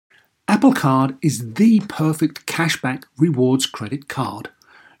Apple Card is the perfect cashback rewards credit card.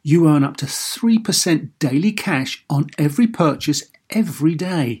 You earn up to 3% daily cash on every purchase every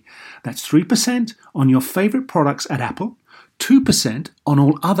day. That's 3% on your favorite products at Apple, 2% on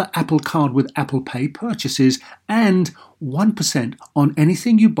all other Apple Card with Apple Pay purchases, and 1% on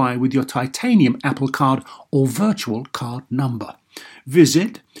anything you buy with your titanium Apple Card or virtual card number.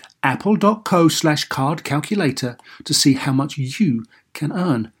 Visit apple.co/card calculator to see how much you can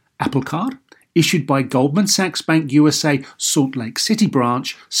earn. Apple Card, issued by Goldman Sachs Bank USA, Salt Lake City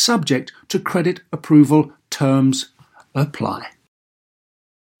branch, subject to credit approval. Terms apply.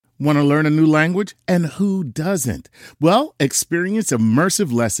 Want to learn a new language? And who doesn't? Well, experience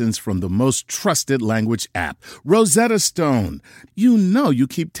immersive lessons from the most trusted language app, Rosetta Stone. You know you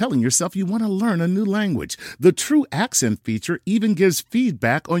keep telling yourself you want to learn a new language. The True Accent feature even gives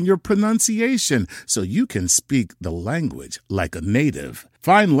feedback on your pronunciation so you can speak the language like a native.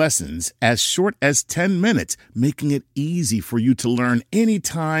 Find lessons as short as 10 minutes, making it easy for you to learn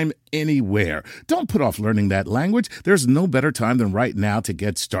anytime, anywhere. Don't put off learning that language. There's no better time than right now to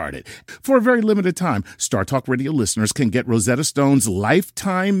get started. For a very limited time, Star Talk Radio listeners can get Rosetta Stone's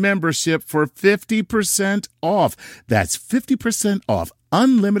lifetime membership for 50% off. That's 50% off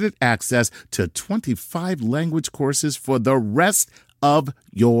unlimited access to 25 language courses for the rest of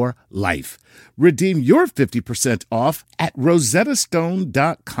your life. Redeem your 50% off at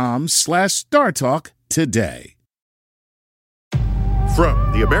rosettastone.com/StarTalk today.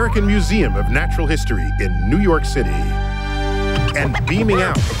 From the American Museum of Natural History in New York City and beaming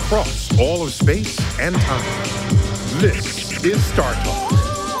out across all of space and time, this is Star Talk,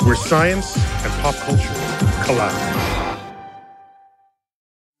 where science and pop culture collide.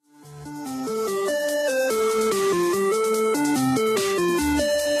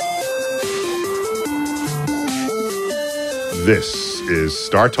 This is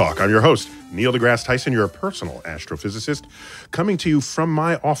Star Talk. I'm your host, Neil deGrasse Tyson, your personal astrophysicist, coming to you from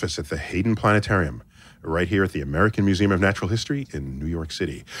my office at the Hayden Planetarium, right here at the American Museum of Natural History in New York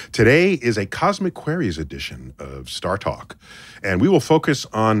City. Today is a Cosmic Queries edition of Star Talk, and we will focus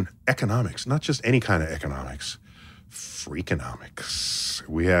on economics, not just any kind of economics, Freakonomics.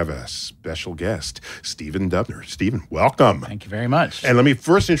 We have a special guest, Stephen Dubner. Stephen, welcome. Thank you very much. And let me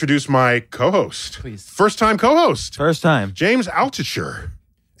first introduce my co-host. Please. First-time co-host. First time. James Altucher.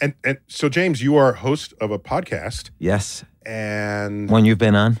 And so, James, you are host of a podcast. Yes. And One you've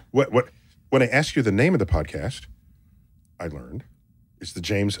been on. When I asked you the name of the podcast, I learned it's the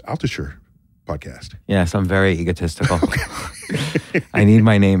James Altucher podcast. Yes, I'm very egotistical. I need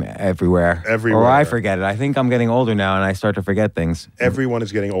my name everywhere. Everywhere. Or I forget it. I think I'm getting older now and I start to forget things. Everyone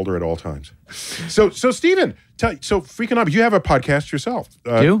is getting older at all times. So Stephen, so Freakonomics, you have a podcast yourself.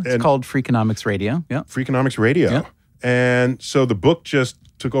 It's called Freakonomics Radio. Yeah. Freakonomics Radio. Yeah. And so the book just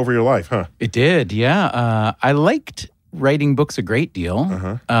took over your life, huh? It did, yeah. I liked writing books a great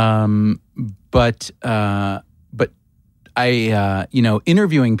deal. But I,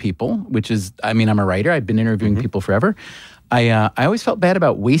 interviewing people, which is, I'm a writer. I've been interviewing people forever. I always felt bad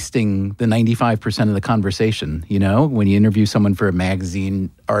about wasting the 95% of the conversation. You know, when you interview someone for a magazine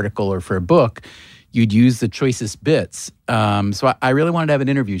article or for a book, you'd use the choicest bits. So I really wanted to have an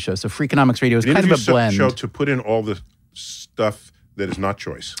interview show. So Freakonomics Radio is kind of a blend. Show to put in all the stuff that is not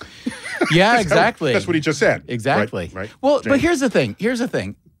choice. Yeah, exactly. That's what he just said. Exactly. Right? Well, James. but here's the thing.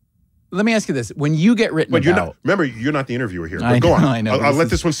 Let me ask you this. When you get written about... Remember, you're not the interviewer here. I But go on. know, I know. I'll let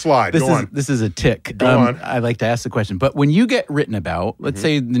this one slide. Go on. This is a tick. Go on. I like to ask the question. But when you get written about, let's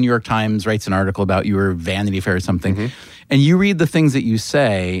say the New York Times writes an article about you or Vanity Fair or something, and you read the things that you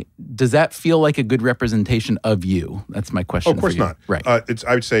say, does that feel like a good representation of you? That's my question. Of course not. Right. I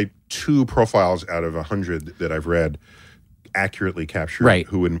would say 2 profiles out of 100 that I've read accurately capture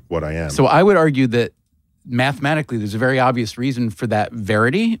who and what I am. So I would argue that mathematically, there's a very obvious reason for that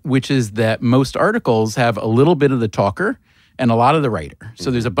verity, which is that most articles have a little bit of the talker and a lot of the writer. So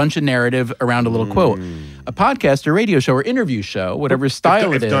there's a bunch of narrative around a little quote. A podcast or radio show or interview show, whatever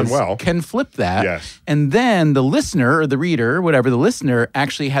style it is, done well, can flip that. Yes. And then the listener or the reader, whatever the listener,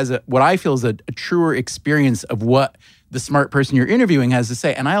 actually has what I feel is a truer experience of what the smart person you're interviewing has to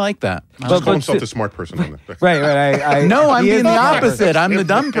say. And I like that. Just call himself the smart person on the Right. No, I'm being the opposite. I'm the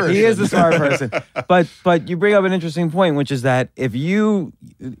dumb person. He is the smart person. But you bring up an interesting point, which is that if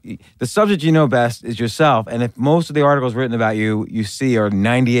the subject you know best is yourself, and if most of the articles written about you see are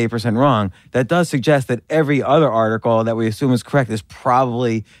 98% wrong, that does suggest that every other article that we assume is correct is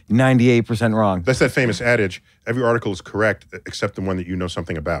probably 98% wrong. That's that famous adage, every article is correct except the one that you know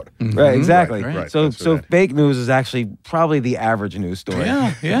something about. Right, exactly. Right. So fake news is actually probably the average news story.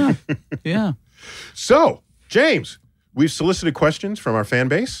 Yeah. So, James, we've solicited questions from our fan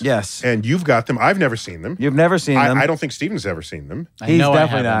base. Yes. And you've got them. I've never seen them. You've never seen them. I don't think Stephen's ever seen them. He's know I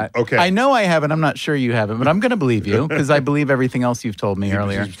definitely haven't. not. Okay. I know I haven't. I'm not sure you haven't, but I'm going to believe you because I believe everything else you've told me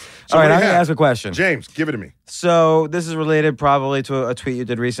earlier. So All right, what do I'm you going to have? ask a question. James, give it to me. So this is related probably to a tweet you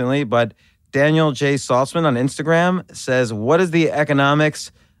did recently, but Daniel J. Saltzman on Instagram says, what is the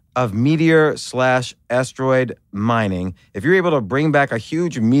economics of meteor/asteroid mining? If you're able to bring back a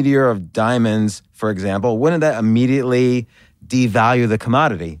huge meteor of diamonds, for example, wouldn't that immediately devalue the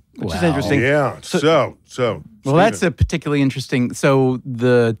commodity? Which is Wow. interesting. Yeah. So Well, that's Stephen. a particularly interesting. So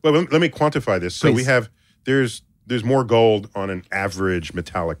Well, let me quantify this. So we Please. have there's more gold on an average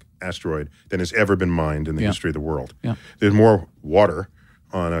metallic asteroid than has ever been mined in the Yeah. history of the world. Yeah. There's more water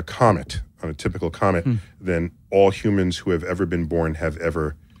on a comet, on a typical comet, than all humans who have ever been born have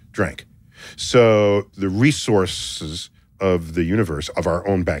ever drank. So the resources of the universe, of our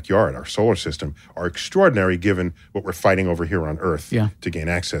own backyard, our solar system, are extraordinary given what we're fighting over here on Earth Yeah. to gain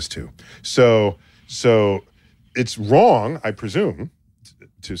access to. So it's wrong, I presume,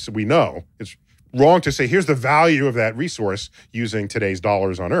 so we know, it's wrong to say, here's the value of that resource using today's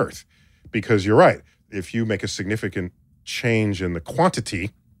dollars on Earth. Because you're right, if you make a significant change in the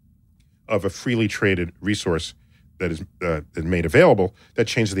quantity of a freely traded resource that is made available, that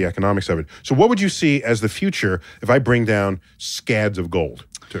changes the economics of it. So what would you see as the future if I bring down scads of gold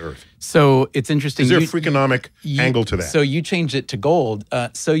to Earth? So it's interesting. Is there a freakonomic angle to that? So you changed it to gold.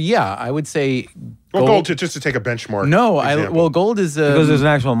 So yeah, I would say well, gold just to take a benchmark. No, example. gold is a Because there's an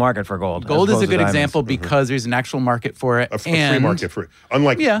actual market for gold. gold as is a opposed to good diamonds. example because there's an actual market for it. a free market for it.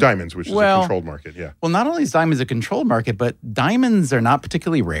 Unlike Yeah. diamonds, which is a Well, controlled market. Yeah. Well, not only is diamonds a controlled market, but diamonds are not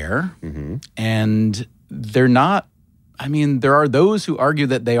particularly rare, and they're not. I mean, there are those who argue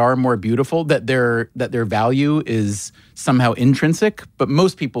that they are more beautiful, that their value is somehow intrinsic, but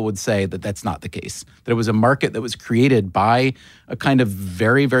most people would say that that's not the case. That it was a market that was created by a kind of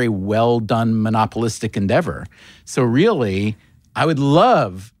very, very well done monopolistic endeavor. So really, I would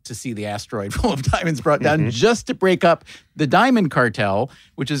love to see the asteroid full of diamonds brought down just to break up the diamond cartel,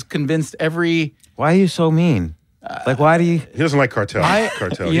 which has convinced every. Why are you so mean? Like, why do you... He doesn't like cartel.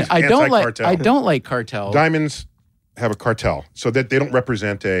 cartel. Yeah, He's I don't like. anti-cartel. I don't like cartel. Diamonds have a cartel, so that they don't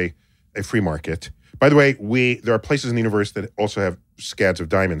represent a free market. By the way, there are places in the universe that also have scads of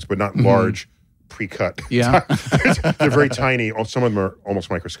diamonds, but not large, pre-cut. Yeah. They're very tiny. Some of them are almost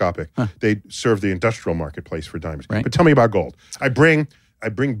microscopic. They serve the industrial marketplace for diamonds. Right. But tell me about gold. I bring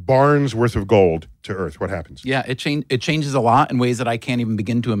barns worth of gold to Earth. What happens? Yeah, it changes a lot in ways that I can't even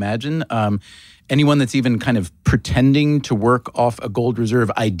begin to imagine. Anyone that's even kind of pretending to work off a gold reserve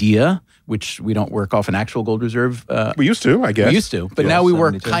idea, which we don't work off an actual gold reserve. We used to, I guess. We used to, but Yeah, now we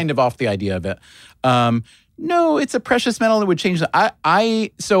work 72. kind of off the idea of it. No, it's a precious metal that would change the.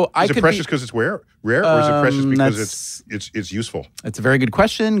 Is it precious because it's rare, or is it precious because it's useful? It's a very good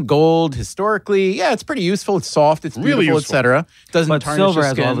question. Gold, historically, yeah, it's pretty useful. It's soft. It's Really beautiful, useful. etc. Doesn't But tarnish silver your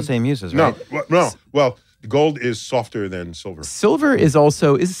has all skin. the same uses, right? No. Well, gold is softer than silver. Silver is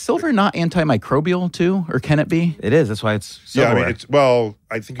also. Is silver not antimicrobial too, or can it be? It is. That's why it's Yeah, silverware. I mean,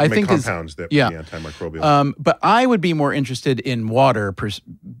 I think you I can make think it's- compounds that yeah. would be antimicrobial. But I would be more interested in water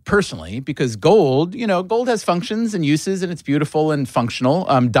personally because gold has functions and uses and it's beautiful and functional.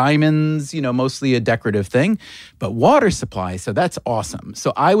 Diamonds, mostly a decorative thing, but water supply, so that's awesome.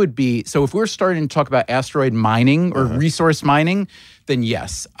 So if we're starting to talk about asteroid mining or resource mining, then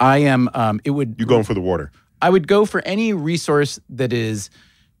yes, I am. You're going for the water. I would go for any resource that is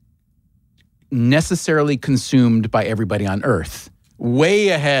necessarily consumed by everybody on Earth, way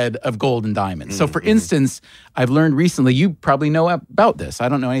ahead of gold and diamonds. So, for instance, I've learned recently, you probably know about this. I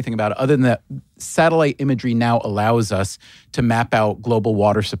don't know anything about it other than that satellite imagery now allows us to map out global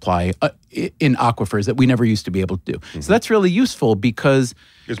water supply in aquifers that we never used to be able to do. So that's really useful because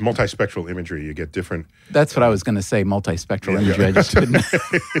It's multispectral imagery. You get different. that's what I was going to say, multispectral imagery. I just didn't.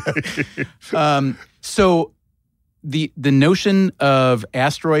 So the notion of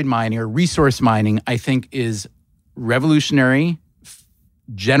asteroid mining or resource mining, I think, is revolutionary,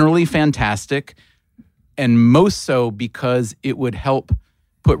 generally fantastic, and most so because it would help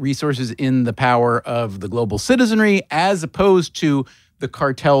put resources in the power of the global citizenry as opposed to the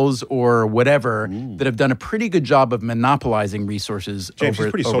cartels or whatever that have done a pretty good job of monopolizing resources. James, over,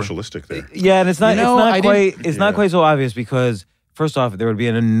 he's pretty over- socialistic there. Yeah, and it's not. You know, I it's not didn't- quite. It's not quite so obvious because first off, there would be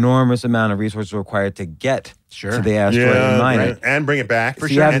an enormous amount of resources required to get Sure. to the asteroid and mine it. and bring it back. So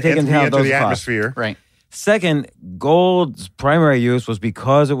you have to take into account re-enter those the costs. atmosphere. Right. Second, gold's primary use was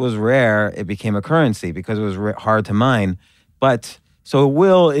because it was rare. It became a currency because it was hard to mine. But so it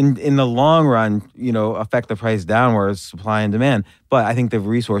will, in the long run, affect the price downwards, supply and demand. But I think the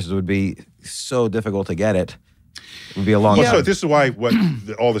resources would be so difficult to get it It would be a long Well, time. so this is why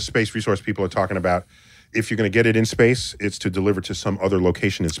all the space resource people are talking about. If you're going to get it in space, it's to deliver to some other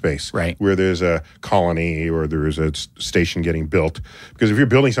location in space, Right. where there's a colony or there's a station getting built. Because if you're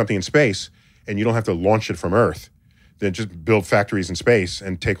building something in space and you don't have to launch it from Earth, then just build factories in space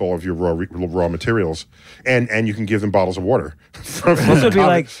and take all of your raw materials, and you can give them bottles of water.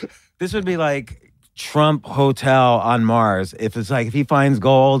 This would be like Trump Hotel on Mars. If he finds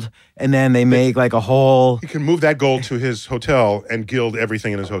gold and then they make like a whole He can move that gold to his hotel and gild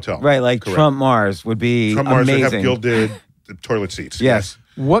everything in his hotel. right, like Correct. Trump Mars would be Trump Mars amazing. would have gilded toilet seats. Yes.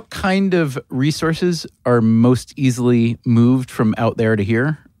 What kind of resources are most easily moved from out there to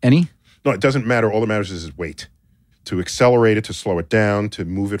here? Any? No, it doesn't matter. All that matters is weight. To accelerate it, to slow it down, to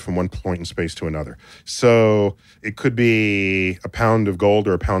move it from one point in space to another. So it could be a pound of gold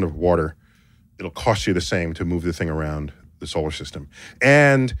or a pound of water. It'll cost you the same to move the thing around the solar system.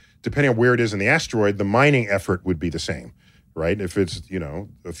 And depending on where it is in the asteroid, the mining effort would be the same, right? If it's,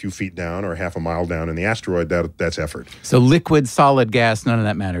 a few feet down or half a mile down in the asteroid, that's effort. So liquid, solid, gas, none of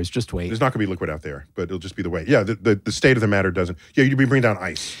that matters. Just weight. There's not going to be liquid out there, but it'll just be the weight. Yeah, the state of the matter doesn't. Yeah, you'd be bringing down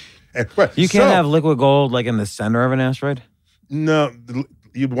ice. And, You can't have liquid gold like in the center of an asteroid? No,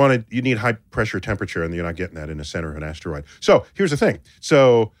 you need high pressure temperature, and you're not getting that in the center of an asteroid. So here's the thing.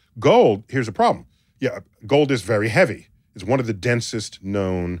 So gold, here's the problem. Yeah, gold is very heavy. It's one of the densest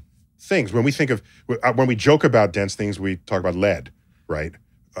known things. When we joke about dense things, we talk about lead, right?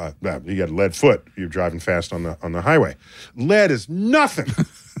 You got a lead foot. You're driving fast on the highway. Lead is nothing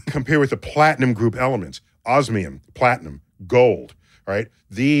compared with the platinum group elements: osmium, platinum, gold. Right?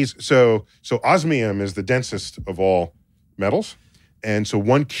 So osmium is the densest of all metals. And so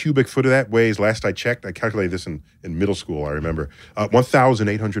 1 cubic foot of that weighs, last I checked, I calculated this in middle school, I remember,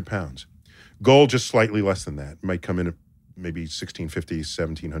 1,800 pounds. Gold, just slightly less than that. It might come in at maybe 1,650,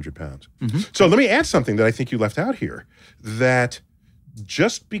 1,700 pounds. Mm-hmm. So let me add something that I think you left out here, that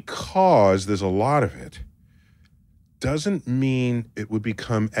just because there's a lot of it doesn't mean it would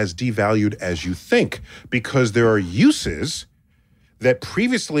become as devalued as you think, because there are uses that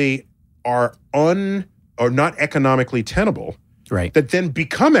previously are not economically tenable, Right. that then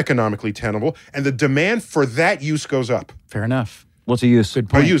become economically tenable, and the demand for that use goes up. Fair enough. What's a use? Good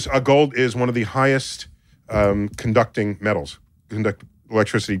point. Gold is one of the highest conducting metals, conduct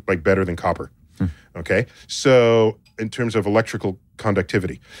electricity like better than copper. Okay, so in terms of electrical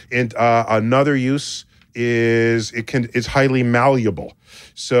conductivity, and another use is it's highly malleable.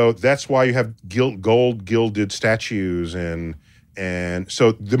 So that's why you have gold gilded statues and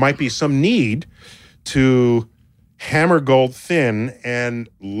so there might be some need to hammer gold thin and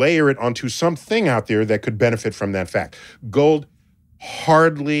layer it onto something out there that could benefit from that fact. Gold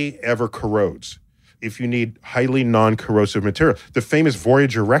hardly ever corrodes if you need highly non-corrosive material. The famous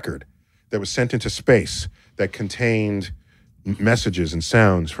Voyager record that was sent into space that contained messages and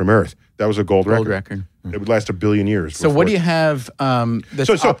sounds from Earth, that was a gold record. It would last 1 billion years. So what do you have that's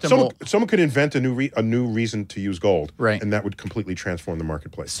optimal? Someone could invent a new reason to use gold, Right. and that would completely transform the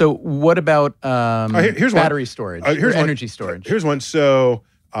marketplace. So what about here's one. battery storage Here's or one. energy storage? Here's one. So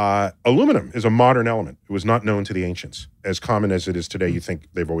aluminum is a modern element. It was not known to the ancients. As common as it is today, you think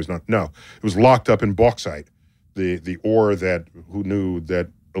they've always known. No, it was locked up in bauxite, the ore who knew that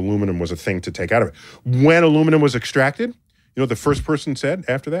aluminum was a thing to take out of it. When aluminum was extracted, you know what the first person said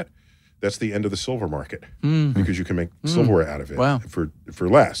after that? That's the end of the silver market, because you can make silverware out of it for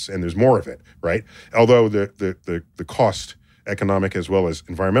less, and there's more of it, right? Although the cost, economic as well as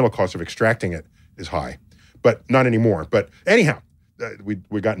environmental cost of extracting it is high, but not anymore. But anyhow,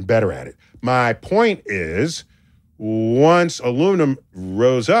 we've gotten better at it. My point is, once aluminum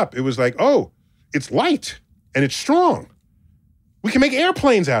rose up, it was like, oh, it's light and it's strong. We can make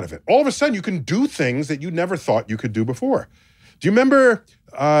airplanes out of it. All of a sudden, you can do things that you never thought you could do before. Do you remember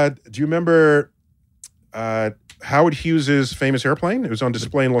Howard Hughes's famous airplane? It was on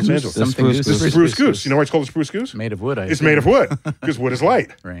display in Los Angeles. The Spruce Goose. You know why it's called the Spruce Goose? Made of wood. It's made of wood because wood is light.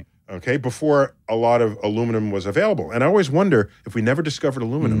 Right. Okay, before a lot of aluminum was available. And I always wonder, if we never discovered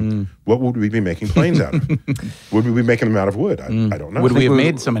aluminum, what would we be making planes out of? Would we be making them out of wood? I don't know. Would we have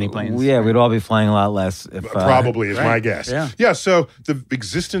made so many planes? Yeah, we'd all be flying a lot less. Probably is my guess. Yeah. So the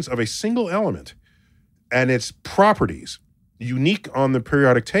existence of a single element and its properties, unique on the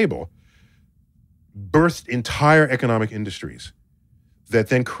periodic table, birthed entire economic industries that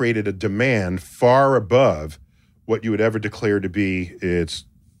then created a demand far above what you would ever declare to be its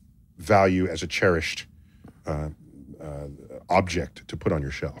value as a cherished object to put on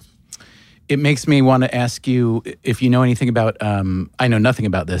your shelf. It makes me want to ask you if you know anything about. I know nothing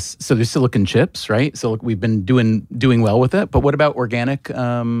about this. So there's silicon chips, right? So we've been doing well with it. But what about organic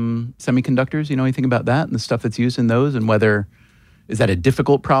semiconductors? You know anything about that and the stuff that's used in those, and whether is that a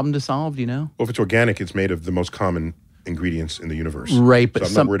difficult problem to solve? Do you know? Well, if it's organic, it's made of the most common ingredients in the universe. Right, but so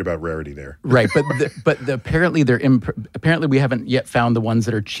I'm not worried about rarity there. Right, but apparently apparently we haven't yet found the ones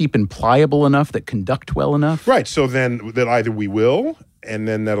that are cheap and pliable enough that conduct well enough. Right. So then that either we will, and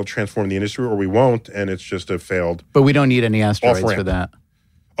then that'll transform the industry, or we won't, and it's just a failed. But we don't need any asteroids off-ramp. for that.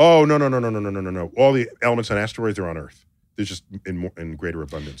 Oh no. All the elements on asteroids are on Earth. They're just in greater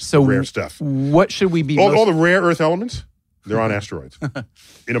abundance. So rare stuff. What should we be? All the rare Earth elements, they're on asteroids. But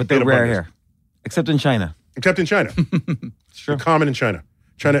they're rare here, except in China. Except in China. It's true. They're common in China.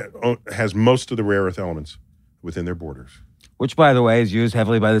 China has most of the rare earth elements within their borders. Which, by the way, is used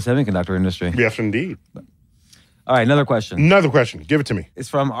heavily by the semiconductor industry. Yes, indeed. All right, another question. Another question. Give it to me. It's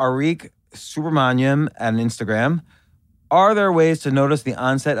from Arik Subramaniam on Instagram. Are there ways to notice the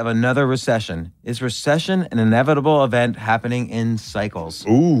onset of another recession? Is recession an inevitable event happening in cycles?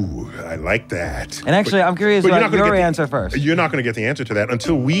 Ooh, I like that. And actually, I'm curious But you're about not gonna your get answer first. You're not going to get the answer to that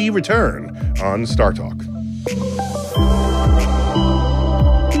until we return on Star Talk.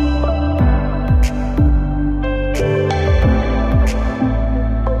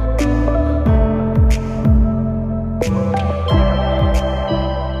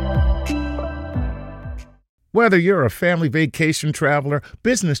 Whether you're a family vacation traveler,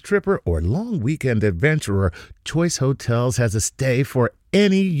 business tripper, or long weekend adventurer, Choice Hotels has a stay for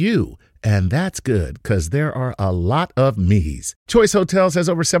any you. And that's good, because there are a lot of me's. Choice Hotels has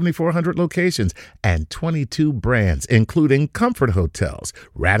over 7,400 locations and 22 brands, including Comfort Hotels,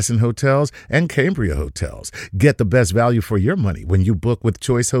 Radisson Hotels, and Cambria Hotels. Get the best value for your money when you book with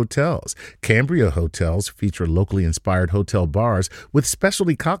Choice Hotels. Cambria Hotels feature locally inspired hotel bars with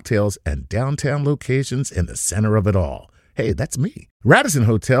specialty cocktails and downtown locations in the center of it all. Hey, that's me. Radisson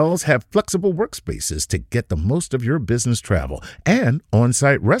Hotels have flexible workspaces to get the most of your business travel and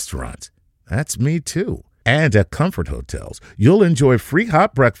on-site restaurants. That's me too. And at Comfort Hotels, you'll enjoy free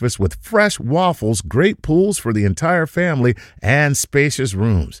hot breakfast with fresh waffles, great pools for the entire family, and spacious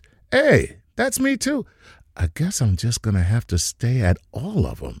rooms. Hey, that's me too. I guess I'm just going to have to stay at all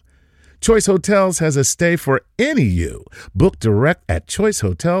of them. Choice Hotels has a stay for any you. Book direct at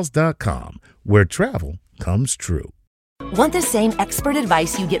choicehotels.com, where travel comes true. Want the same expert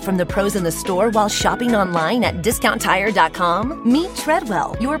advice you get from the pros in the store while shopping online at DiscountTire.com? Meet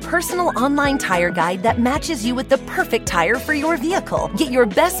Treadwell, your personal online tire guide that matches you with the perfect tire for your vehicle. Get your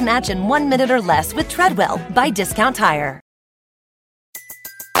best match in 1 minute or less with Treadwell by Discount Tire.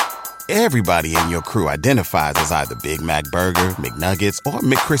 Everybody in your crew identifies as either Big Mac Burger, McNuggets, or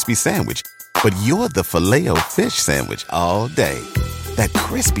McCrispy Sandwich. But you're the Filet-O-Fish Sandwich all day. That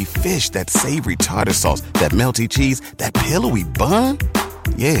crispy fish, that savory tartar sauce, that melty cheese, that pillowy bun.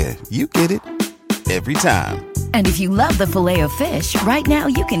 Yeah, you get it. Every time. And if you love the Filet-O-Fish, right now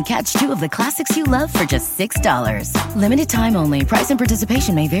you can catch two of the classics you love for just $6. Limited time only. Price and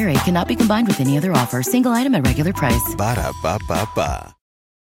participation may vary. Cannot be combined with any other offer. Single item at regular price. Ba-da-ba-ba-ba.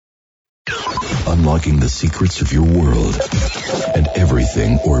 Unlocking the secrets of your world and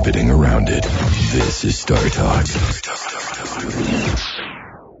everything orbiting around it. This is Star Talk.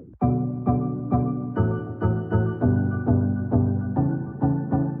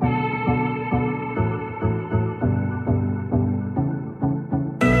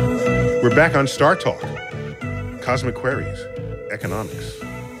 We're back on Star Talk. Cosmic Queries, economics.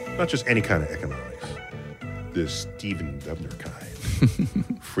 Not just any kind of economics. The Stephen Dubner kind.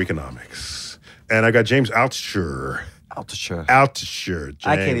 Freakonomics. And I got James Altucher. James.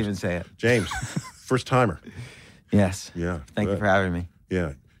 I can't even say it. James, first timer. Yes. Yeah. Thank you for having me.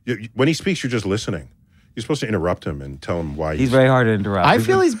 Yeah. When he speaks, you're just listening. You're supposed to interrupt him and tell him why He's very hard to interrupt. I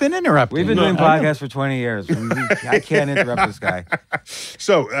feel he's been interrupted. We've been doing podcasts for 20 years. I can't interrupt this guy.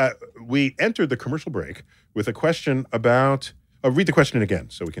 So we entered the commercial break with a question about... read the question again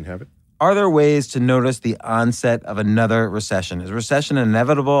so we can have it. Are there ways to notice the onset of another recession? Is recession an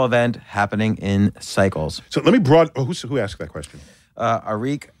inevitable event happening in cycles? So let me who asked that question?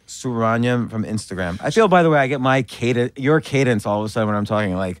 Arik Subramaniam from Instagram. I feel, by the way, I get my your cadence all of a sudden when I'm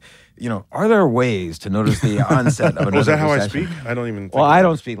talking. Like, are there ways to notice the onset of another recession? Is that how I speak? I don't even. Well, I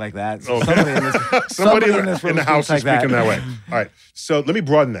don't speak like that. So somebody in this room in the house speaks is like speaking that way. All right. So let me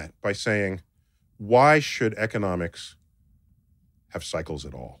broaden that by saying, why should economics have cycles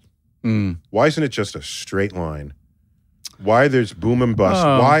at all? Why isn't it just a straight line? Why there's boom and bust?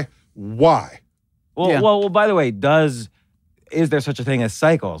 Why? Well, by the way, is there such a thing as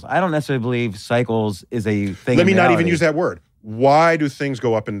cycles? I don't necessarily believe cycles is a thing. Let me in not reality. even use that word. Why do things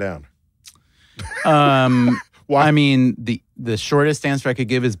go up and down? Why? I mean, the shortest answer I could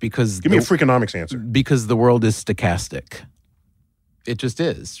give is because Give me a Freakonomics answer. because the world is stochastic. It just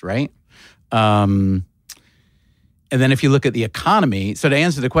is, right? And then if you look at the economy, so to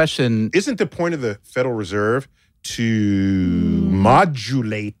answer the question, Isn't the point of the Federal Reserve to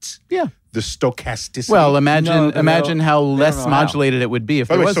modulate the stochasticity? well, imagine No, imagine how they don't less know how. modulated it would be if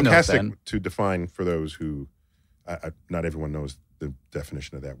By there the way, was no stochastic, Fed. to define for those who, not everyone knows the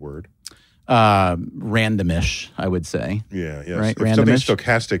definition of that word. Randomish, I would say. Yeah, yeah. Right, If something's randomish.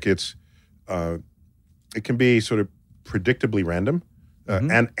 stochastic, it can be sort of predictably random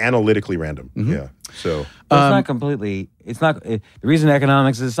and analytically random. Yeah. So But it's not completely. It's not the reason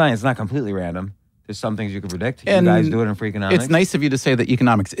economics is a science. It's not completely random. There's some things you can predict. And you guys do it in Freakonomics. It's nice of you to say that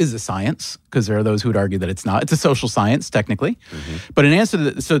economics is a science, because there are those who would argue that it's not. It's a social science, technically. But in answer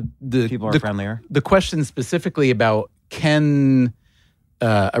to People are friendlier. The question specifically about can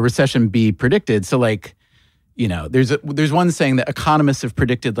a recession be predicted? So, like, you know, there's one saying that economists have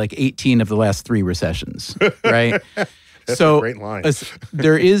predicted like 18 of the last 3 recessions, right? That's so a great line.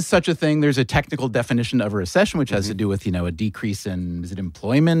 There is such a thing. There's a technical definition of a recession, which has to do with, a decrease in, is it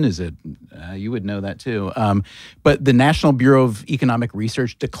employment? Is it, you would know that too. But the National Bureau of Economic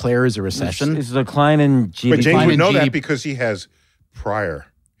Research declares a recession. It's a decline in GDP. but James decline would in know that GDP. because he has prior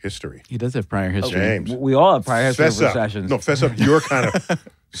history. He does have prior history. James. We all have prior history of Fess up. recessions. No, fess up. You're kind of.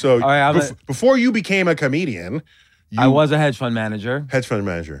 So right, before you became a comedian, I was a hedge fund manager. hedge fund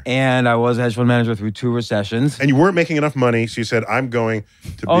manager. And I was a hedge fund manager through 2 recessions. And you weren't making enough money, so you said, I'm going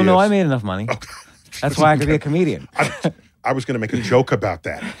to be Oh, no, a- I made enough money. That's why I could be a comedian. I was going to make a joke about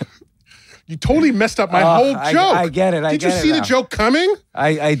that. You totally messed up my whole joke. I get it. Did you see the now. joke coming?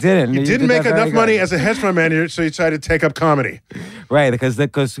 I didn't. You didn't did make that very enough money good. as a hedge fund manager, so you decided to take up comedy. Right,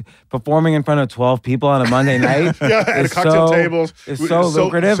 because performing in front of 12 people on a Monday night Yeah, at is cocktail so, tables. is so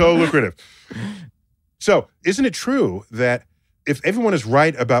lucrative. So lucrative. So, isn't it true that if everyone is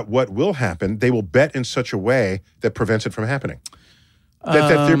right about what will happen, they will bet in such a way that prevents it from happening?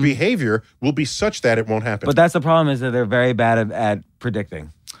 That their behavior will be such that it won't happen. But that's the problem, is that they're very bad at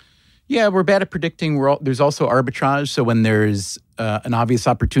predicting. Yeah, we're bad at predicting. There's also arbitrage. So when there's an obvious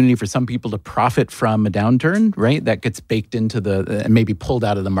opportunity for some people to profit from a downturn, right, that gets baked into and maybe pulled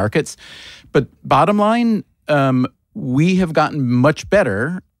out of the markets. But bottom line, we have gotten much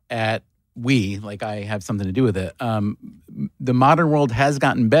better at like I have something to do with it. The modern world has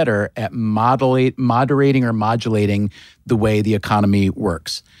gotten better at moderating or modulating the way the economy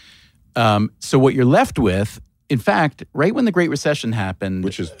works. So what you're left with, in fact, right when the Great Recession happened,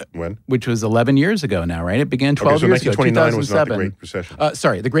 Which is when? Which was 11 years ago now, right? It began 12 so years ago, 1929 was not the 2007. Great Recession.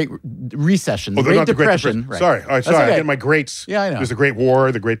 Sorry, the Great Recession. Oh, The they're Great not the Great Depression. Depression. Right. Sorry. All right, That's sorry. okay. I get my greats. Yeah, I know. There's the Great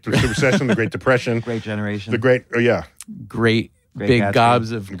War, the Great Recession, the Great Depression. Great generation. The Great, Great Great big Gatsby.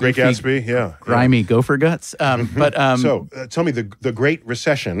 gobs of Great goofy, Gatsby, yeah. grimy gopher guts. But So, tell me, the Great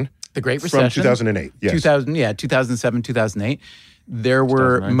Recession the Great Recession from 2008. Yes. 2007, 2008. There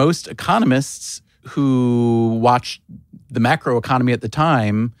were 2009. most economists who watched the macro economy at the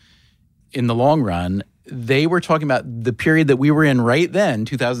time. In the long run, they were talking about the period that we were in right then,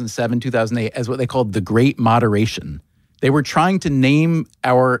 2007, 2008, as what they called the Great Moderation. They were trying to name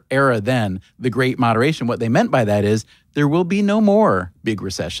our era then the Great Moderation. What they meant by that is there will be no more big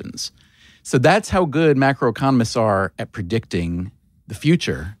recessions. So that's how good macroeconomists are at predicting the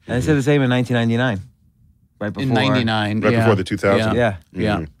future. And I said the same in 1999. Right before. In 99. Right yeah. before the 2000. Yeah.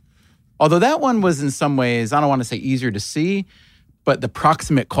 Yeah. Although that one was in some ways, I don't want to say easier to see, but the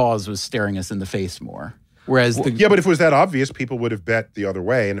proximate cause was staring us in the face more. Whereas Yeah, but if it was that obvious, people would have bet the other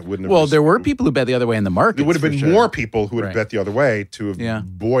way, and it wouldn't have. well, there were people who bet the other way in the market. There would have been more people who would have Right. bet the other way to have Yeah.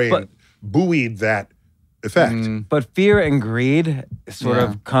 buoyed that effect. But fear and greed sort Yeah.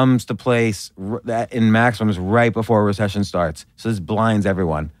 of comes to place that in maximums right before a recession starts. So this blinds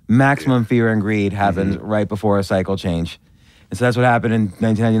everyone. Maximum fear and greed happens right before a cycle change. And so that's what happened in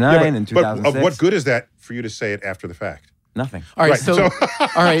 1999 and but 2006. of what good is that for you to say it after the fact? Nothing. All right, Right, so, so-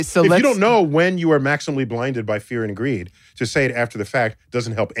 all right, so If let's you don't know when you are maximally blinded by fear and greed, to say it after the fact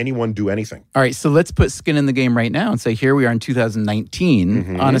doesn't help anyone do anything. All right, so let's put skin in the game right now and say here we are in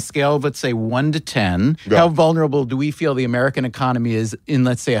 2019 on a scale of, let's say, 1 to 10. Yeah. How vulnerable do we feel the American economy is in,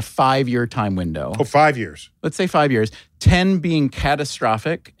 let's say, a 5-year time window? Oh, 5 years. Let's say 5 years. 10 being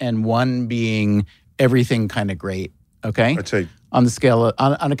catastrophic and 1 being everything kind of great. Okay? I'd say On the scale of,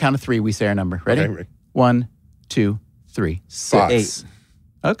 on a count of 3, we say our number. Ready? Okay, ready. 1, 2, 3, 6.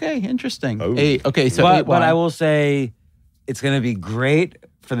 8. Okay, interesting. Oh. 8. Okay, so 8. But I will say it's going to be great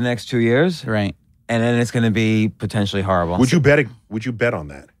for the next 2 years, Right. and then it's going to be potentially horrible. Would you bet on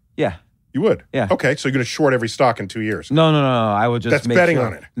that? Yeah. You would? Yeah. Okay, so you're going to short every stock in 2 years. No. I would just That's make betting sure.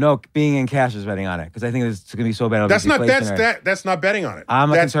 on it. No, being in cash is betting on it because I think it's going to be so bad. it'll be That's not deflationary. that's not betting on it.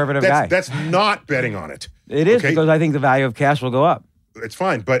 I'm a conservative guy. That's not betting on it. It is Okay? because I think the value of cash will go up. It's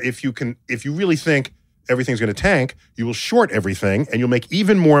fine, but if you really think everything's going to tank, you will short everything and you'll make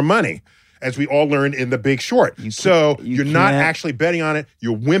even more money, as we all learned in The Big Short. You're not actually betting on it.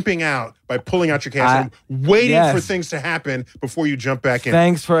 You're wimping out by pulling out your cash and waiting for things to happen before you jump back in.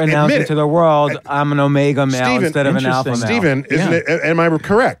 Thanks for announcing to the world I'm an omega male instead of an alpha male. Stephen, am I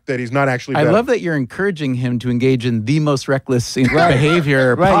correct that he's not actually betting? I love that you're encouraging him to engage in the most reckless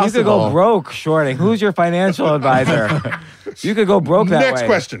behavior possible. You could go broke shorting. Who's your financial advisor? You could go broke that way. Next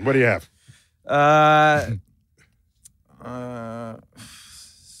question. What do you have?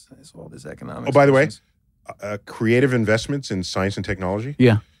 All this economics. Oh, by the way, creative investments in science and technology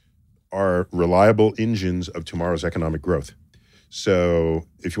are reliable engines of tomorrow's economic growth. So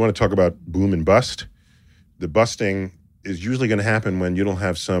if you want to talk about boom and bust, the busting is usually going to happen when you don't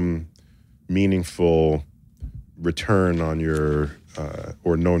have some meaningful return on your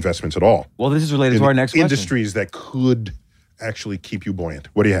or no investments at all. Well, this is related to our next question. Industries that could actually keep you buoyant.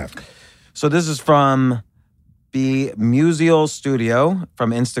 What do you have? So this is from the Musial Studio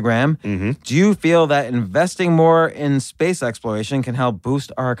from Instagram. Mm-hmm. Do you feel that investing more in space exploration can help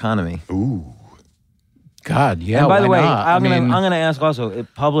boost our economy? Ooh. God, yeah. And by the way, not? I'm gonna ask also,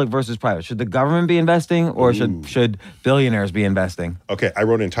 public versus private. Should the government be investing or should billionaires be investing? Okay, I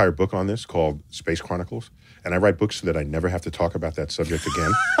wrote an entire book on this called Space Chronicles, and I write books so that I never have to talk about that subject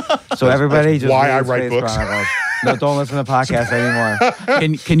again. So everybody just why read I write Space books. Chronicles. No, don't listen to podcasts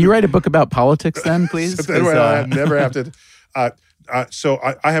anymore. Can you write a book about politics then, please? So that way I never have to. So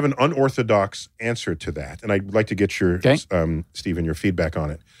I have an unorthodox answer to that, and I'd like to get your, Stephen, your feedback on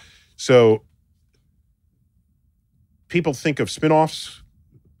it. So people think of spinoffs.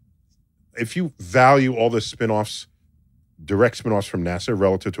 If you value all the spinoffs, direct spinoffs from NASA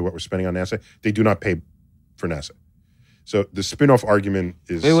relative to what we're spending on NASA, they do not pay for NASA. So the spinoff argument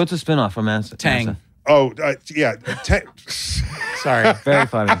is... Wait, what's a spinoff from NASA? Tang. Oh, yeah. Sorry. Very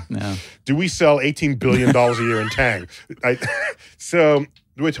funny. No. Do we sell $18 billion a year in Tang? So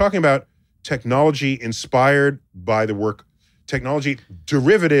we're talking about technology inspired by the work, technology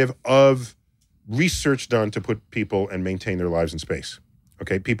derivative of research done to put people and maintain their lives in space.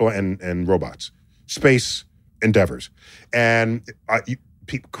 Okay, people and robots, space endeavors. And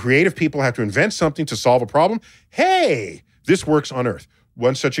creative people have to invent something to solve a problem. Hey, this works on Earth.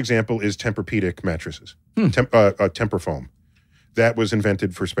 One such example is Tempur-Pedic mattresses, Tempur foam, that was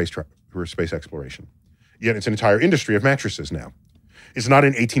invented for space exploration. Yet it's an entire industry of mattresses now. It's not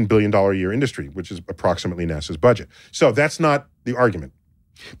an $18 billion a year industry, which is approximately NASA's budget. So that's not the argument.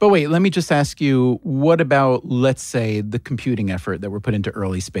 But wait, let me just ask you, what about, let's say, the computing effort that were put into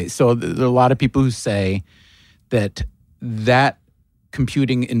early space? So there are a lot of people who say that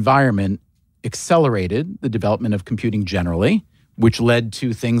computing environment accelerated the development of computing generally, which led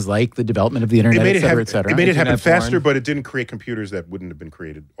to things like the development of the internet, et cetera, et cetera. It made it happen faster, but it didn't create computers that wouldn't have been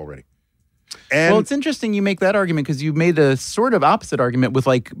created already. And well, it's interesting you make that argument because you made a sort of opposite argument with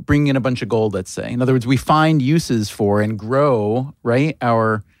like bringing in a bunch of gold, let's say. In other words, we find uses for and grow, right?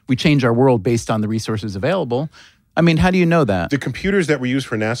 We change our world based on the resources available. I mean, how do you know that? The computers that were used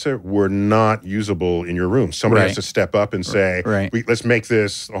for NASA were not usable in your room. Somebody has to step up and say, let's make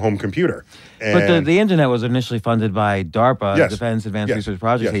this a home computer. And but the internet was initially funded by DARPA, Defense Advanced Research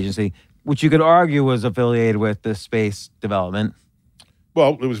Projects Agency, which you could argue was affiliated with the space development.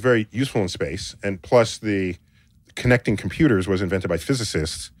 Well, it was very useful in space. And plus the connecting computers was invented by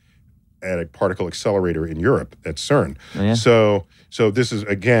physicists at a particle accelerator in Europe at CERN. Oh, yeah. So this is,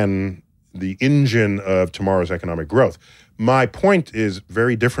 again, the engine of tomorrow's economic growth. My point is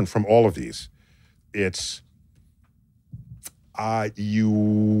very different from all of these. It's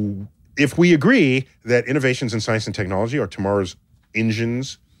if we agree that innovations in science and technology are tomorrow's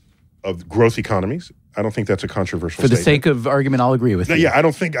engines of growth economies, I don't think that's a controversial statement. For the sake of argument, I'll agree with you. Yeah, I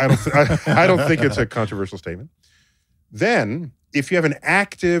don't think it's a controversial statement. Then, if you have an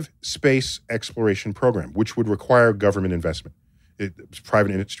active space exploration program, which would require government investment,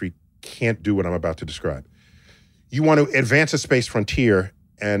 private industry can't do what I'm about to describe. You want to advance a space frontier,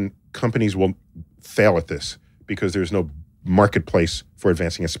 and companies will fail at this because there's no marketplace for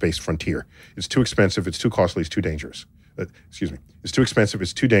advancing a space frontier. It's too expensive, it's too costly, it's too dangerous. It's too expensive,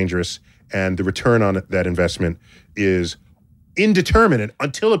 it's too dangerous, and the return on that investment is indeterminate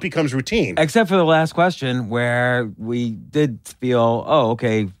until it becomes routine. Except for the last question where we did feel,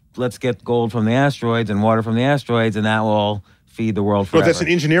 let's get gold from the asteroids and water from the asteroids, and that will feed the world forever. No, that's an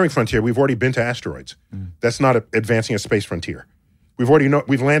engineering frontier. We've already been to asteroids. That's not advancing a space frontier.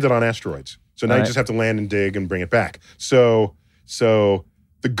 We've landed on asteroids. So now you just have to land and dig and bring it back. So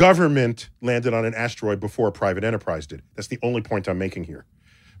the government landed on an asteroid before a private enterprise did. That's the only point I'm making here.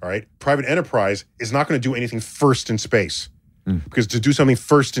 All right? Private enterprise is not going to do anything first in space. Because to do something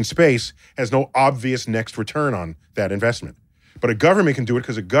first in space has no obvious next return on that investment. But a government can do it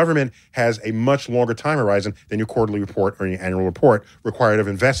because a government has a much longer time horizon than your quarterly report or your annual report required of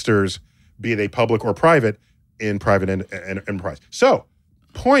investors, be they public or private, in private enterprise. So,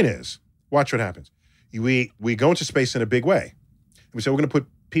 point is, watch what happens. We go into space in a big way. We say we're going to put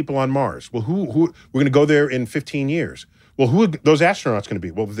people on Mars. Well, who we're going to go there in 15 years. Well, who are those astronauts going to be?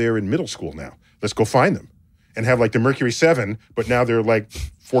 Well, they're in middle school now. Let's go find them. And have like the Mercury 7, but now they're like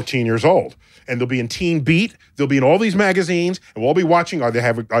 14 years old. And they'll be in Teen Beat. They'll be in all these magazines, and we'll be watching. Are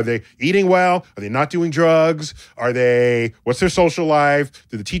they eating well? Are they not doing drugs? What's their social life?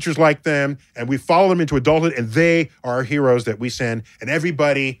 Do the teachers like them? And we follow them into adulthood, and they are our heroes that we send. And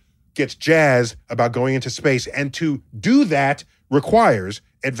everybody gets jazzed about going into space. And to do that requires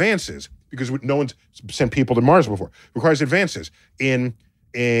advances, because no one's sent people to Mars before. It requires advances in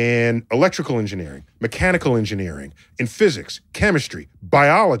electrical engineering, mechanical engineering, in physics, chemistry,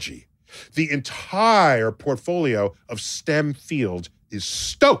 biology. The entire portfolio of STEM fields is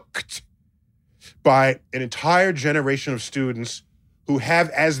stoked by an entire generation of students who have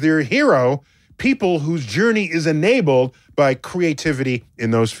as their hero people whose journey is enabled by creativity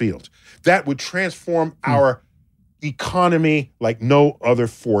in those fields. That would transform our economy like no other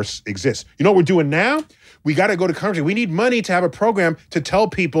force exists. You know what we're doing now? We got to go to country. We need money to have a program to tell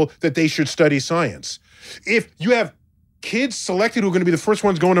people that they should study science. If you have kids selected who are going to be the first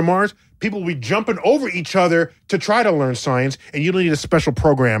ones going to Mars, people will be jumping over each other to try to learn science, and you don't need a special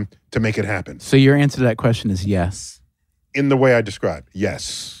program to make it happen. So your answer to that question is yes. In the way I described,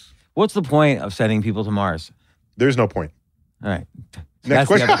 yes. What's the point of sending people to Mars? There's no point. All right. Next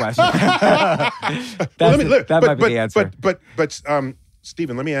question. The other question. That might be the answer. But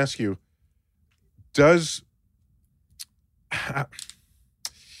Stephen, let me ask you,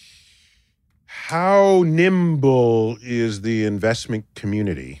 how nimble is the investment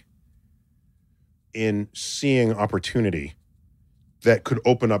community in seeing opportunity that could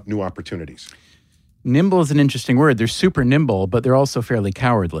open up new opportunities? Nimble is an interesting word. They're super nimble, but they're also fairly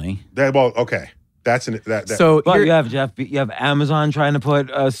cowardly. Okay. So you have Amazon trying to put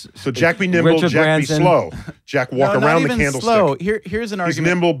so Jack be nimble, Richard Jack Branson. be slow. Jack walk around the candlestick. Slow. Here's an argument. He's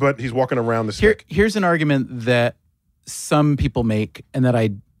nimble, but he's walking around the stick. Here's an argument that some people make and that I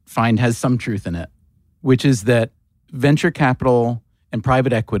find has some truth in it, which is that venture capital and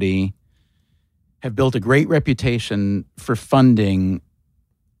private equity have built a great reputation for funding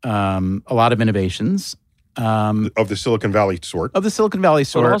a lot of innovations. Of the Silicon Valley sort. Of the Silicon Valley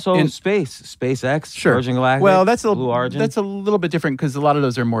sort. But also SpaceX, sure. Virgin Galactic, well, that's Blue Origin. That's a little bit different because a lot of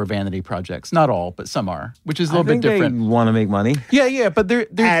those are more vanity projects. Not all, but some are, which is a little bit different. They want to make money. Yeah, but they're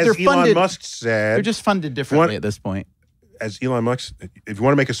funded. Elon Musk said, they're just funded differently at this point. As Elon Musk, if you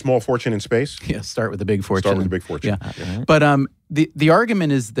want to make a small fortune in space, start with a big fortune. Start with a big fortune. Yeah, but the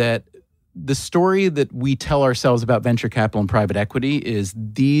argument is that the story that we tell ourselves about venture capital and private equity is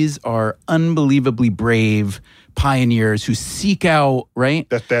these are unbelievably brave pioneers who seek out, right?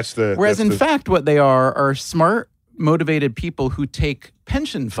 Whereas in fact, what they are smart, motivated people who take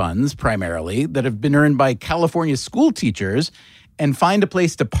pension funds primarily that have been earned by California school teachers and find a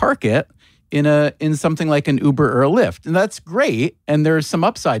place to park it in something like an Uber or a Lyft. And that's great. And there's some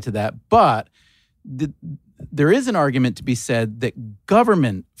upside to that. But there is an argument to be said that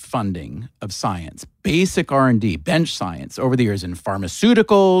government funding of science, basic R&D, bench science over the years in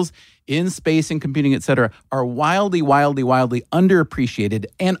pharmaceuticals, in space and computing, et cetera, are wildly, wildly, wildly underappreciated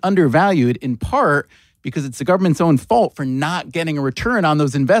and undervalued in part because it's the government's own fault for not getting a return on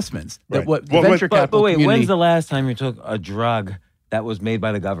those investments. Right. But wait, when's the last time you took a drug that was made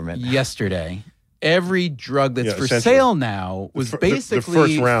by the government? Yesterday. Every drug that's for sale now was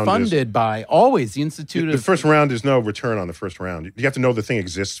basically funded by always the Institute of... The first round is no return on the first round. You have to know the thing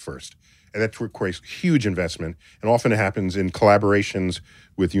exists first. And that requires huge investment. And often it happens in collaborations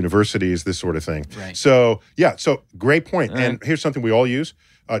with universities, this sort of thing. Right. So great point. Right. And here's something we all use,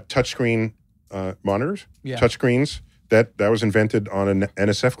 touchscreen monitors. Yeah. Touchscreens, that was invented on an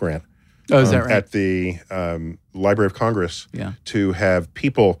NSF grant. Oh, is that right? At the Library of Congress to have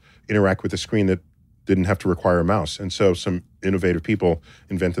people interact with the screen that didn't have to require a mouse. And so some innovative people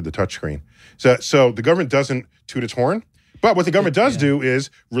invented the touchscreen. So the government doesn't toot its horn, but what the government does do is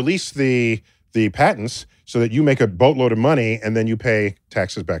release the the patents so that you make a boatload of money and then you pay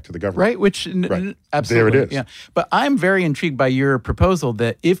taxes back to the government. Right, which Right. absolutely. There it is. Yeah. But I'm very intrigued by your proposal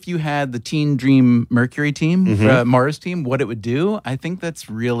that if you had the Teen Dream Mercury team, Mm-hmm. Mars team, what it would do. I think that's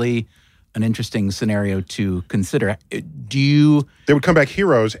really an interesting scenario to consider. Do you... They would come back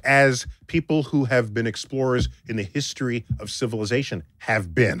heroes as people who have been explorers in the history of civilization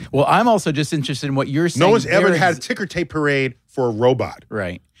have been. Well, I'm also just interested in what you're saying. No one's ever their had a ticker tape parade for a robot.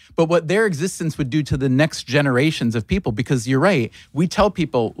 Right. But what their existence would do to the next generations of people, because you're right, we tell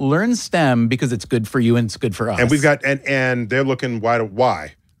people, learn STEM because it's good for you and it's good for us. And we've got and they're looking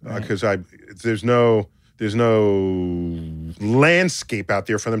why? Because there's no landscape out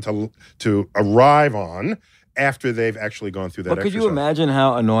there for them to arrive on after they've actually gone through that. But could you exercise. imagine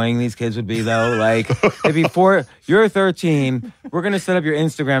how annoying these kids would be, though? Like, if before you're 13, we're going to set up your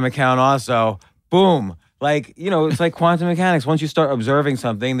Instagram account also. Boom. Like, it's like quantum mechanics. Once you start observing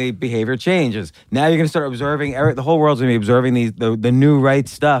something, the behavior changes. Now you're going to start observing, the whole world's going to be observing the new right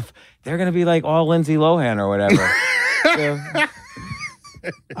stuff. They're going to be like all Lindsay Lohan or whatever. So,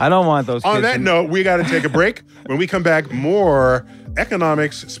 I don't want those kids. On that note, we got to take a break. When we come back, more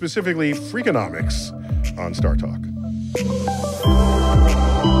economics, specifically Freakonomics, on Star Talk.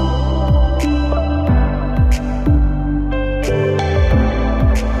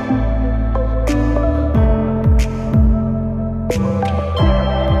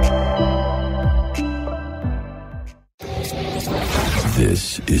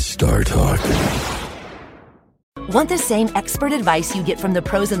 This is Star Talk. Want the same expert advice you get from the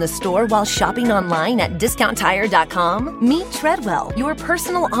pros in the store while shopping online at DiscountTire.com? Meet Treadwell, your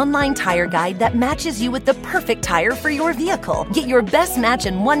personal online tire guide that matches you with the perfect tire for your vehicle. Get your best match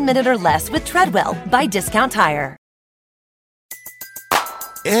in 1 minute or less with Treadwell by Discount Tire.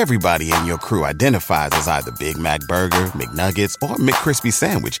 Everybody in your crew identifies as either Big Mac Burger, McNuggets, or McCrispy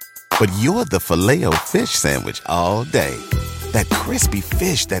Sandwich. But you're the Filet-O-Fish Sandwich all day. That crispy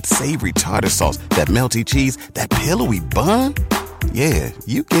fish, that savory tartar sauce, that melty cheese, that pillowy bun. Yeah,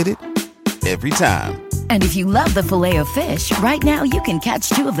 you get it. Every time. And if you love the Filet-O-Fish, right now you can catch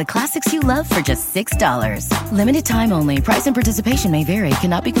two of the classics you love for just $6. Limited time only. Price and participation may vary.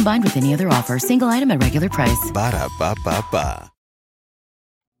 Cannot be combined with any other offer. Single item at regular price. Ba-da-ba-ba-ba.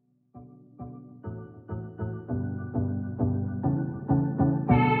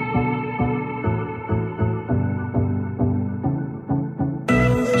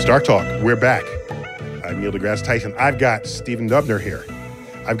 Star Talk, we're back. I'm Neil deGrasse Tyson. I've got Stephen Dubner here.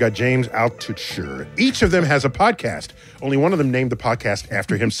 I've got James Altucher. Each of them has a podcast. Only one of them named the podcast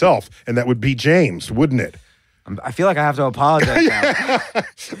after himself, and that would be James, wouldn't it? I feel like I have to apologize now.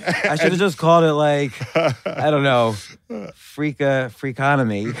 I should have just called it like, I don't know,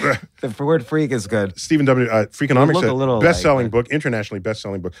 freakonomy. The word freak is good. Stephen Dubner, Freakonomics, Look a little best-selling like- book, internationally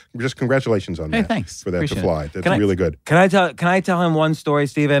best-selling book. Just congratulations on that. Thanks. For that Appreciate to fly. it. That's Can I- really good. Can I tell him one story,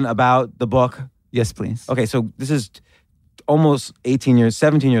 Stephen, about the book? Yes, please. Okay, so this is almost 17 years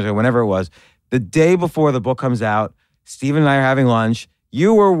ago, whenever it was. The day before the book comes out, Stephen and I are having lunch.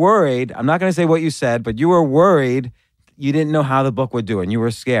 You were worried. I'm not going to say what you said, but you were worried. You didn't know how the book would do, and you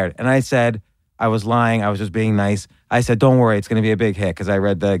were scared. And I said, I was lying. I was just being nice. I said, don't worry. It's going to be a big hit because I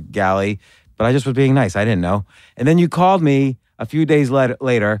read the galley, but I just was being nice. I didn't know. And then you called me a few days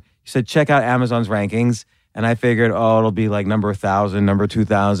later. You said, check out Amazon's rankings. And I figured, it'll be like number 1,000, number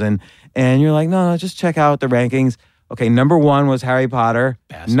 2,000. And you're like, no, just check out the rankings. Okay, number 1 was Harry Potter.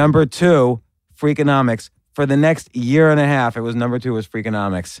 Bastard. Number 2, Freakonomics. For the next year and a half, it was number 2 was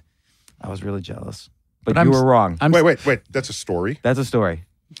Freakonomics. I was really jealous. But I'm you s- were wrong. Wait. That's a story? That's a story.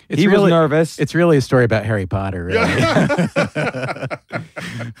 It's He was nervous. It's really a story about Harry Potter, really.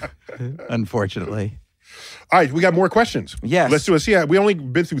 Unfortunately. All right, we got more questions. Yes. Let's do it. Yeah, we only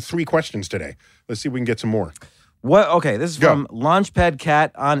been through 3 questions today. Let's see if we can get some more. What? Okay, this is Go. from Launchpad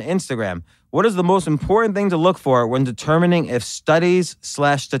Cat on Instagram. What is the most important thing to look for when determining if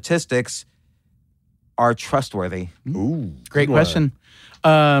studies/statistics are trustworthy? Ooh. Great good one. question.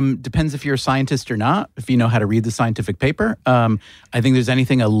 Depends if you're a scientist or not, if you know how to read the scientific paper. I think there's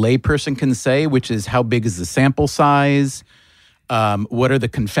anything a layperson can say, which is how big is the sample size? What are the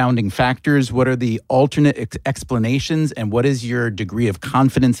confounding factors? What are the alternate explanations? And what is your degree of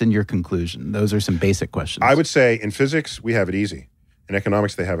confidence in your conclusion? Those are some basic questions. I would say in physics, we have it easy. In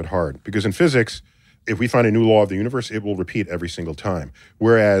economics, they have it hard. Because in physics, if we find a new law of the universe, it will repeat every single time.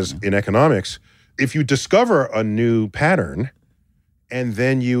 Whereas in economics, if you discover a new pattern and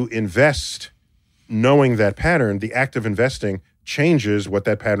then you invest knowing that pattern, the act of investing changes what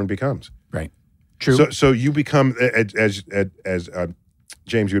that pattern becomes. Right. True. So you become, as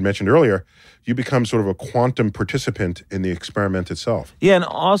James, you had mentioned earlier, you become sort of a quantum participant in the experiment itself. Yeah, and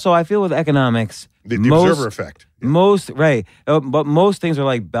also I feel with economics, The observer effect. But most things are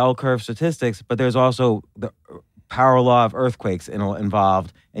like bell curve statistics, but there's also the power law of earthquakes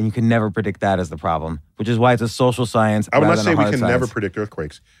involved, and you can never predict that as the problem, which is why it's a social science. I would rather not than say a we hard can science. never predict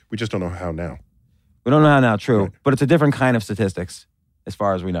earthquakes. We just don't know how now. We don't know how now, true, Right. but it's a different kind of statistics as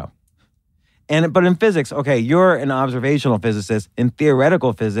far as we know. But in physics, okay, you're an observational physicist. In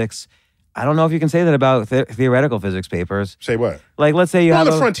theoretical physics, I don't know if you can say that about theoretical physics papers. Say what? Like, let's say you On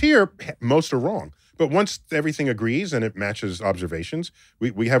have the frontier, most are wrong. But once everything agrees and it matches observations,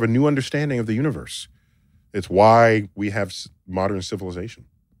 we have a new understanding of the universe. It's why we have modern civilization.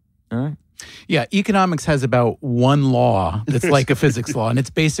 All right. Yeah, economics has about one law that's like a physics law, and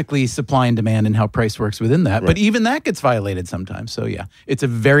it's basically supply and demand and how price works within that. Right. But even that gets violated sometimes. So yeah, it's a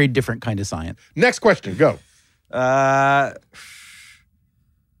very different kind of science. Next question, go.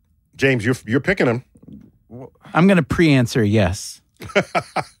 James, you're picking them. I'm going to pre-answer yes.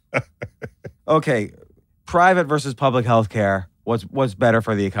 Okay, private versus public health care. What's better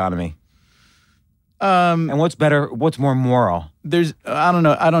for the economy? And what's better? What's more moral? I don't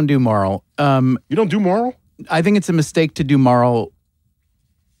know. I don't do moral. You don't do moral? I think it's a mistake to do moral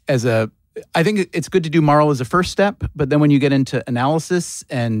I think it's good to do moral as a first step, but then when you get into analysis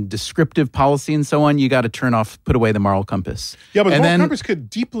and descriptive policy and so on, you got to put away the moral compass. Yeah, but and moral compass could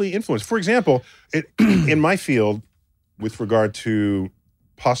deeply influence. For example, in my field, with regard to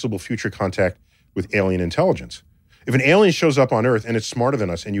possible future contact with alien intelligence, if an alien shows up on Earth and it's smarter than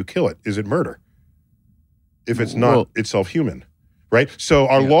us and you kill it, is it murder? If it's not itself human, right? So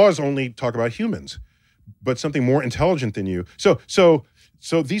our laws only talk about humans, but something more intelligent than you. So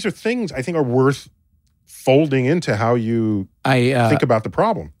these are things I think are worth folding into how you think about the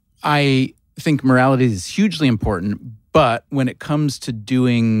problem. I think morality is hugely important, but when it comes to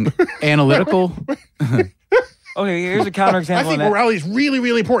doing analytical... Okay, here's a counterexample. I think morality is really,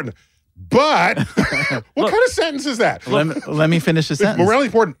 really important. But what kind of sentence is that? Let me finish the sentence. Morality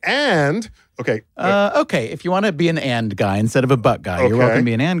is important and... Okay. Okay, if you want to be an and guy instead of a but guy, you're welcome to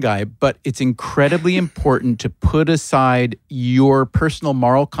be an and guy, but it's incredibly important to put aside your personal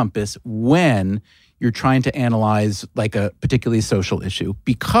moral compass when you're trying to analyze like a particularly social issue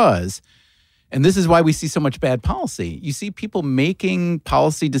because, and this is why we see so much bad policy, you see people making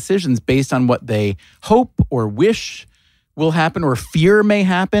policy decisions based on what they hope or wish will happen or fear may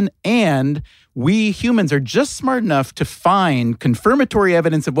happen, and we humans are just smart enough to find confirmatory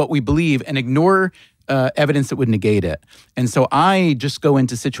evidence of what we believe and ignore evidence that would negate it. And so I just go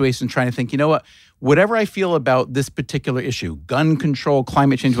into situations trying to think, you know what, whatever I feel about this particular issue, gun control,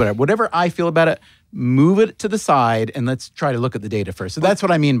 climate change, whatever I feel about it, move it to the side and let's try to look at the data first. So that's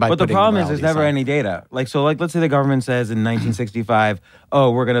what I mean by But the problem is there's never any data. Like let's say the government says in 1965,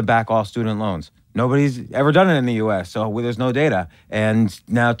 we're going to back all student loans. Nobody's ever done it in the U.S., so there's no data. And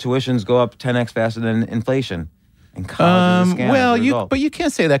now tuitions go up 10x faster than inflation. And college is a scam. But you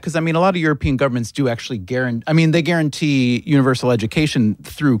can't say that because, I mean, a lot of European governments do actually they guarantee universal education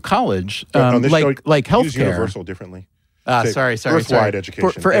through college, like healthcare. Use universal differently. Sorry. Earthwide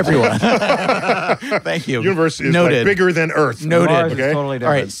education. For everyone. Thank you. Universe is Noted. like bigger than Earth. Noted. Mars Okay? is totally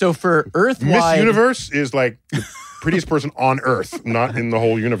different. All right, so for Earthwide... Miss Universe is like the prettiest person on Earth, not in the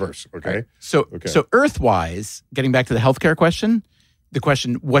whole universe, okay? Right. So Earthwise, getting back to the healthcare question, the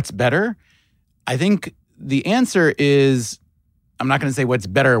question, what's better? I think the answer is, I'm not going to say what's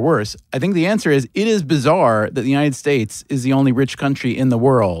better or worse. I think the answer is, it is bizarre that the United States is the only rich country in the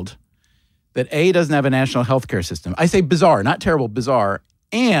world that A, doesn't have a national healthcare system. I say bizarre, not terrible, bizarre.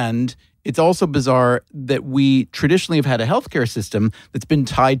 And it's also bizarre that we traditionally have had a healthcare system that's been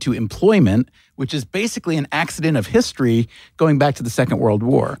tied to employment, which is basically an accident of history going back to the Second World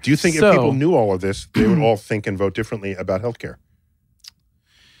War. Do you think if people knew all of this, they would all think and vote differently about healthcare?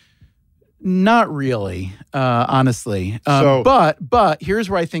 Not really, honestly. But here's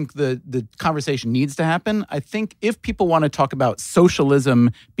where I think the conversation needs to happen. I think if people want to talk about socialism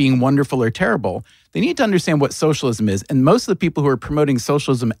being wonderful or terrible, they need to understand what socialism is. And most of the people who are promoting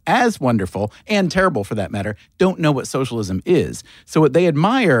socialism as wonderful, and terrible for that matter, don't know what socialism is. So what they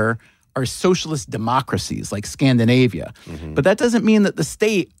admire are socialist democracies like Scandinavia. Mm-hmm. But that doesn't mean that the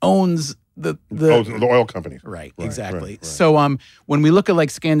state owns the oil companies. Right, exactly. Right. So when we look at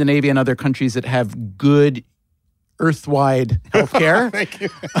like Scandinavia and other countries that have good earthwide healthcare, Thank you.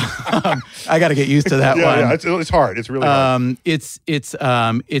 I got to get used to that one. Yeah, it's hard. It's really hard.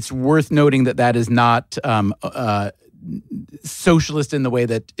 It's worth noting that is not socialist in the way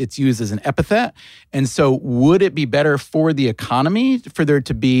that it's used as an epithet. And so would it be better for the economy for there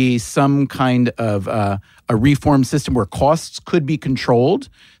to be some kind of a reform system where costs could be controlled?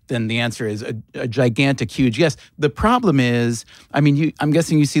 Then the answer is a gigantic, huge yes. The problem is, I mean, I'm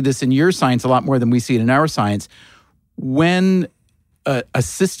guessing you see this in your science a lot more than we see it in our science. When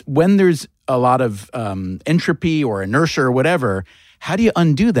there's a lot of entropy or inertia or whatever, how do you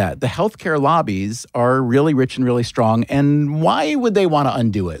undo that? The healthcare lobbies are really rich and really strong, and why would they want to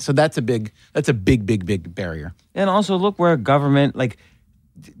undo it? So that's a big barrier. And also look where government, like,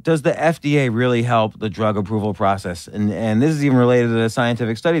 does the FDA really help the drug approval process? And this is even related to the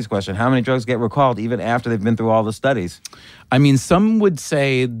scientific studies question. How many drugs get recalled even after they've been through all the studies? I mean, some would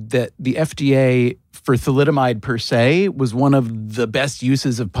say that the FDA for thalidomide per se was one of the best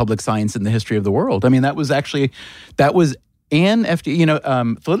uses of public science in the history of the world. I mean, that was and FDA,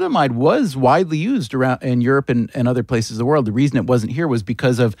 thalidomide was widely used around in Europe and other places of the world. The reason it wasn't here was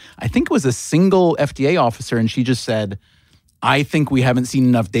because of, I think it was a single FDA officer, and she just said, I think we haven't seen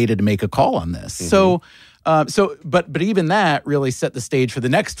enough data to make a call on this. Mm-hmm. But even that really set the stage for the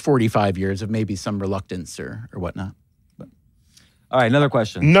next 45 years of maybe some reluctance or whatnot. All right, another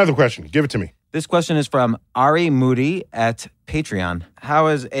question. Give it to me. This question is from Ari Moody at Patreon. How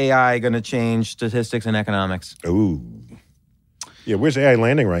is AI going to change statistics and economics? Ooh. Yeah, where's AI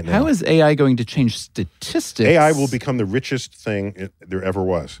landing right now? How is AI going to change statistics? AI will become the richest thing there ever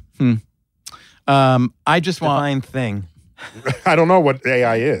was. I just Define thing. I don't know what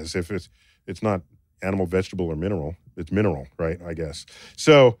AI is. If it's not animal, vegetable, or mineral, it's mineral, right? I guess.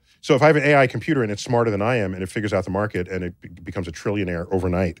 So if I have an AI computer and it's smarter than I am and it figures out the market and it becomes a trillionaire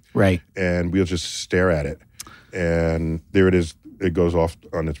overnight, right? And we'll just stare at it, and there it is. It goes off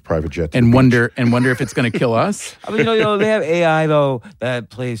on its private jet and wonder if it's going to kill us. I mean, they have AI though that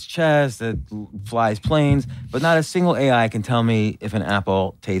plays chess, that flies planes, but not a single AI can tell me if an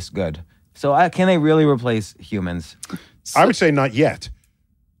apple tastes good. So can they really replace humans? I would say not yet.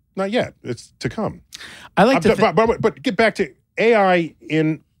 Not yet. It's to come. I like to, but get back to AI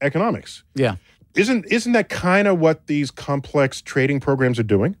in economics. Yeah, isn't that kind of what these complex trading programs are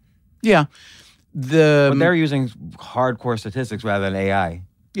doing? Yeah. But they're using hardcore statistics rather than AI.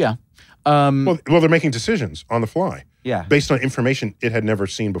 Yeah. Well, they're making decisions on the fly. Yeah. Based on information it had never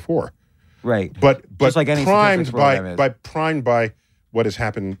seen before. Right. But just like any primed by what has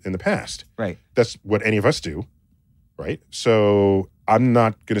happened in the past. Right. That's what any of us do. Right. So I'm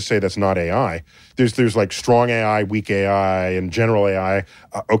not going to say that's not AI. There's like strong AI, weak AI, and general AI.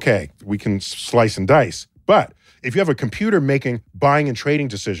 Okay, we can slice and dice. But if you have a computer making buying and trading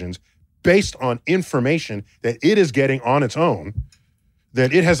decisions based on information that it is getting on its own,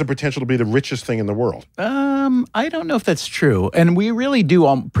 then it has the potential to be the richest thing in the world. I don't know if that's true. And we really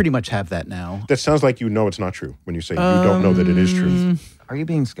do pretty much have that now. That sounds like you know it's not true when you say you don't know that it is true. Are you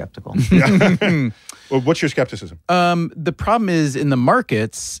being skeptical? Well, what's your skepticism? The problem is in the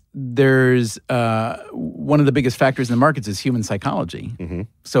markets, there's one of the biggest factors in the markets is human psychology. Mm-hmm.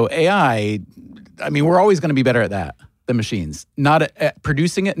 So AI, I mean, we're always going to be better at that than machines. Not at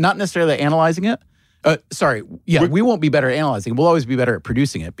producing it, not necessarily analyzing it. We won't be better at analyzing. We'll always be better at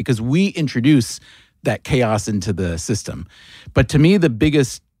producing it because we introduce that chaos into the system. But to me, the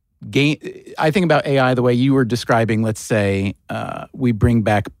biggest gain, I think about AI the way you were describing, let's say we bring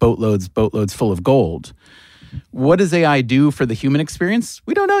back boatloads full of gold. What does AI do for the human experience?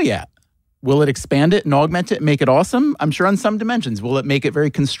 We don't know yet. Will it expand it and augment it, make it awesome? I'm sure on some dimensions. Will it make it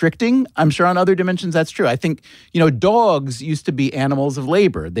very constricting? I'm sure on other dimensions that's true. I think, dogs used to be animals of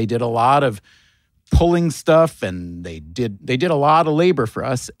labor. They did a lot of pulling stuff and they did a lot of labor for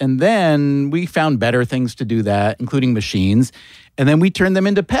us. And then we found better things to do that, including machines. And then we turned them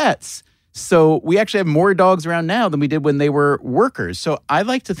into pets. So we actually have more dogs around now than we did when they were workers. So I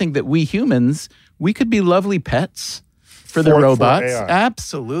like to think that we humans, we could be lovely pets for the robots. For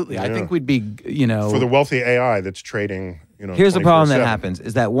Absolutely. Yeah. I think we'd be, for the wealthy AI that's trading, Here's the problem that happens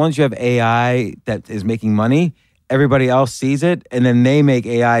is that once you have AI that is making money, everybody else sees it, and then they make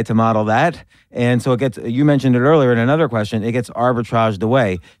AI to model that. And so it gets, you mentioned it earlier in another question, it gets arbitraged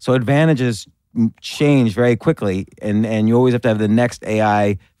away. So advantages change very quickly, and you always have to have the next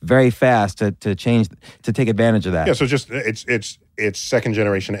AI very fast to change, to take advantage of that. Yeah, so just it's second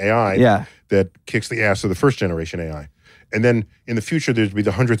generation AI that kicks the ass of the first generation AI. And then in the future, there'd be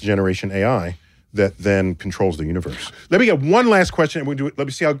the 100th generation AI that then controls the universe. Let me get one last question, and let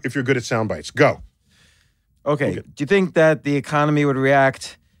me see if you're good at sound bites. Go. Okay. Do you think that the economy would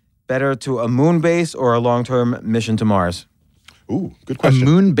react better to a moon base or a long-term mission to Mars? Ooh, good question. A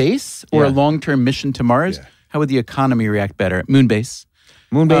moon base or a long-term mission to Mars? Yeah. How would the economy react better? Moon base.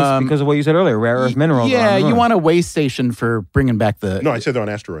 Moon-based because of what you said earlier, rare earth minerals. Yeah, on the moon. you want a way station for bringing back the. No, I said they're on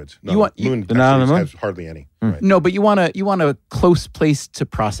asteroids. No, You want- moon They're not on the moon? has hardly any. Right. No, but you want a close place to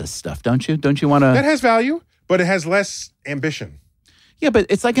process stuff, don't you? Don't you want That to? has value, but it has less ambition. Yeah, but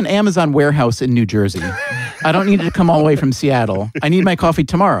it's like an Amazon warehouse in New Jersey. I don't need it to come all the way from Seattle. I need my coffee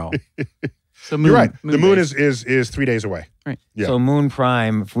tomorrow. So You're right. The moon based. is 3 days away. Right. Yeah. So Moon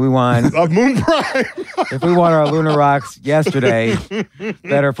Prime, if we want, Of Moon Prime. if we want our lunar rocks yesterday,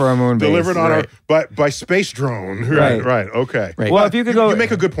 better for a moon base. Delivered on Right. our by space drone. Right. Right. Okay. Right. Well, if you could go, You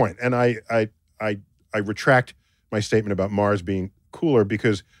make a good point, and I retract my statement about Mars being cooler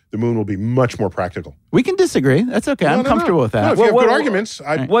because the moon will be much more practical. We can disagree. That's okay. I'm comfortable with No, that. if you have What- good what- arguments,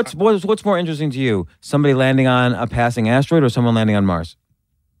 what's more interesting to you? Somebody landing on a passing asteroid or someone landing on Mars?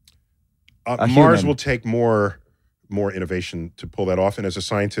 A Mars human. will take more innovation to pull that off. And as a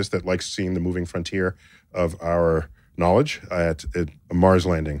scientist that likes seeing the moving frontier of our knowledge, at a Mars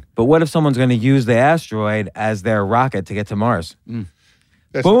landing. But what if someone's going to use the asteroid as their rocket to get to Mars?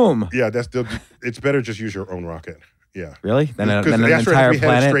 That's- Boom. Yeah, it's better just use your own rocket. Yeah. Really? Then Because an the asteroid entire has to be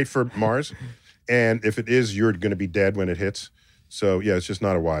headed planet? straight for Mars. And if it is, you're going to be dead when it hits. So, yeah, it's just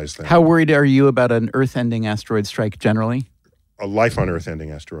not a wise thing. How worried are you about an Earth-ending asteroid strike generally? A life on Earth ending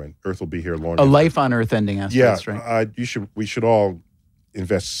asteroid. Earth will be here long. A life on Earth-ending asteroid Yeah, strike. we should all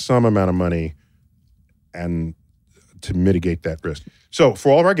invest some amount of money and to mitigate that risk. So for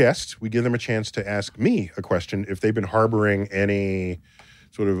all of our guests, we give them a chance to ask me a question if they've been harboring any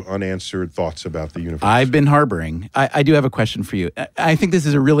sort of unanswered thoughts about the universe. I've been harboring. I do have a question for you. I think this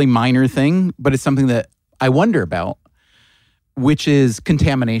is a really minor thing, but it's something that I wonder about, which is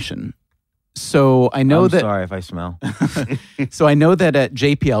contamination. So I know I'm that. sorry if I smell. So I know that at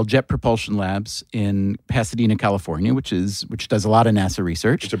JPL, Jet Propulsion Labs in Pasadena, California, which does a lot of NASA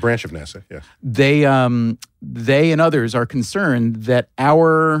research, It's a branch of NASA, yes. they and others are concerned that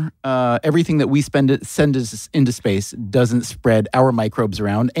our everything that we send us into space doesn't spread our microbes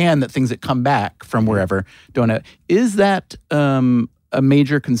around, and that things that come back from wherever don't. Is that a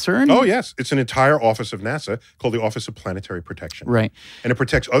major concern? Oh, yes. It's an entire office of NASA called the Office of Planetary Protection. Right. And it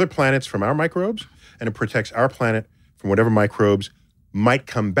protects other planets from our microbes, and it protects our planet from whatever microbes might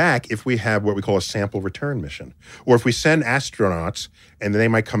come back if we have what we call a sample return mission. Or if we send astronauts and they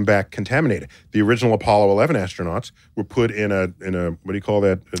might come back contaminated. The original Apollo 11 astronauts were put in a what do you call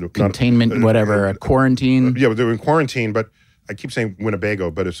that? Containment, a quarantine. Yeah, they were in quarantine, but I keep saying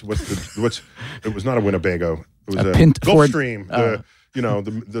Winnebago, but it was not a Winnebago. It was a Gulfstream.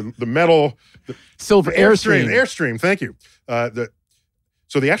 The metal Silver Airstream. Airstream, thank you.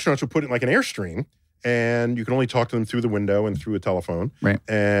 So the astronauts were put in like an Airstream, and you can only talk to them through the window and through a telephone. Right.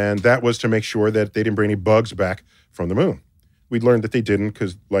 And that was to make sure that they didn't bring any bugs back from the moon. We learned that they didn't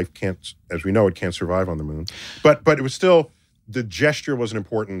because life can't, as we know, it can't survive on the moon. But it was still, the gesture was an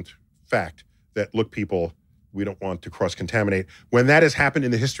important fact that, look, people, we don't want to cross-contaminate. When that has happened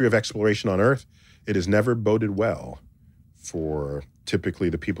in the history of exploration on Earth, it has never boded well for typically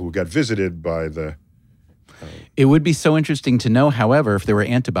the people who got visited by the... It would be so interesting to know, however, if there were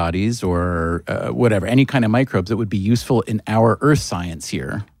antibodies or whatever, any kind of microbes that would be useful in our Earth science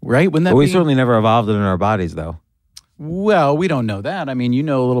here, right? Wouldn't that But we be? certainly never evolved it in our bodies, though. Well, we don't know that. I mean, you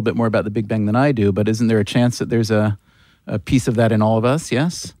know a little bit more about the Big Bang than I do, but isn't there a chance that there's a piece of that in all of us?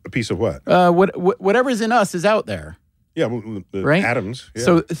 Yes. A piece of what? Whatever's in us is out there. Yeah, the Right? atoms. Yeah.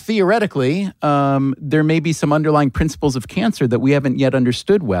 So theoretically, there may be some underlying principles of cancer that we haven't yet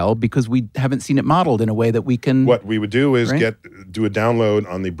understood well because we haven't seen it modeled in a way that we can. What we would do is Right? do a download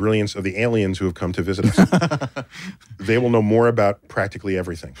on the brilliance of the aliens who have come to visit us. They will know more about practically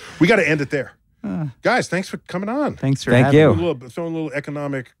everything. We got to end it there. Guys, thanks for coming on. Thanks for Thank having you. me. Throwing a little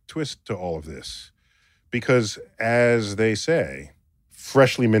economic twist to all of this. Because as they say,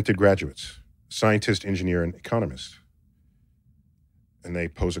 freshly minted graduates, scientist, engineer, and economist, and they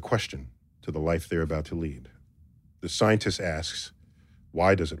pose a question to the life they're about to lead. The scientist asks,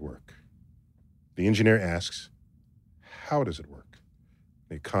 why does it work? The engineer asks, how does it work?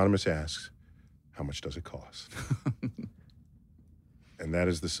 The economist asks, how much does it cost? And that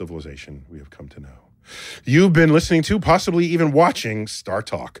is the civilization we have come to know. You've been listening to, possibly even watching, Star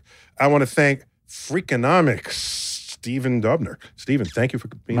Talk. I want to thank Freakonomics, Stephen Dubner. Stephen, thank you for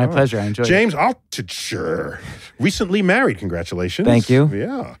being My on. pleasure. I enjoyed it. James Altucher, recently married. Congratulations. Thank you.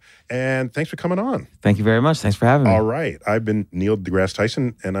 Yeah. And thanks for coming on. Thank you very much. Thanks for having me. All right. I've been Neil deGrasse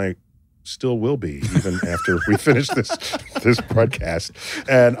Tyson, and I still will be even after we finish this broadcast.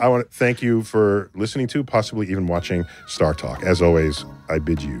 And I want to thank you for listening to, possibly even watching Star Talk. As always, I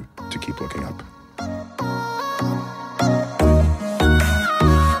bid you to keep looking up.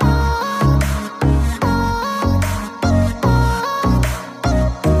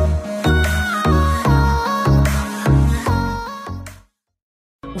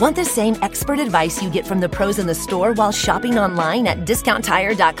 Want the same expert advice you get from the pros in the store while shopping online at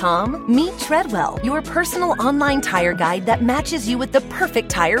DiscountTire.com? Meet Treadwell, your personal online tire guide that matches you with the perfect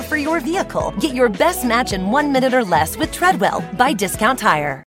tire for your vehicle. Get your best match in 1 minute or less with Treadwell by Discount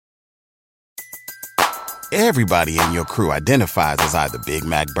Tire. Everybody in your crew identifies as either Big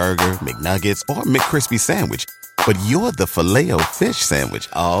Mac Burger, McNuggets, or McCrispy Sandwich. But you're the Filet-O-Fish Sandwich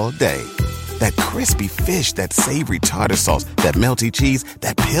all day. That crispy fish, that savory tartar sauce, that melty cheese,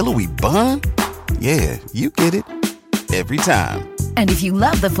 that pillowy bun. Yeah, you get it. Every time. And if you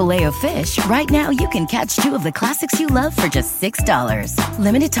love the Filet-O-Fish, right now you can catch 2 of the classics you love for just $6.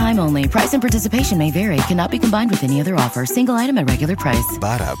 Limited time only. Price and participation may vary. Cannot be combined with any other offer. Single item at regular price.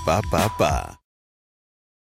 Ba-da-ba-ba-ba.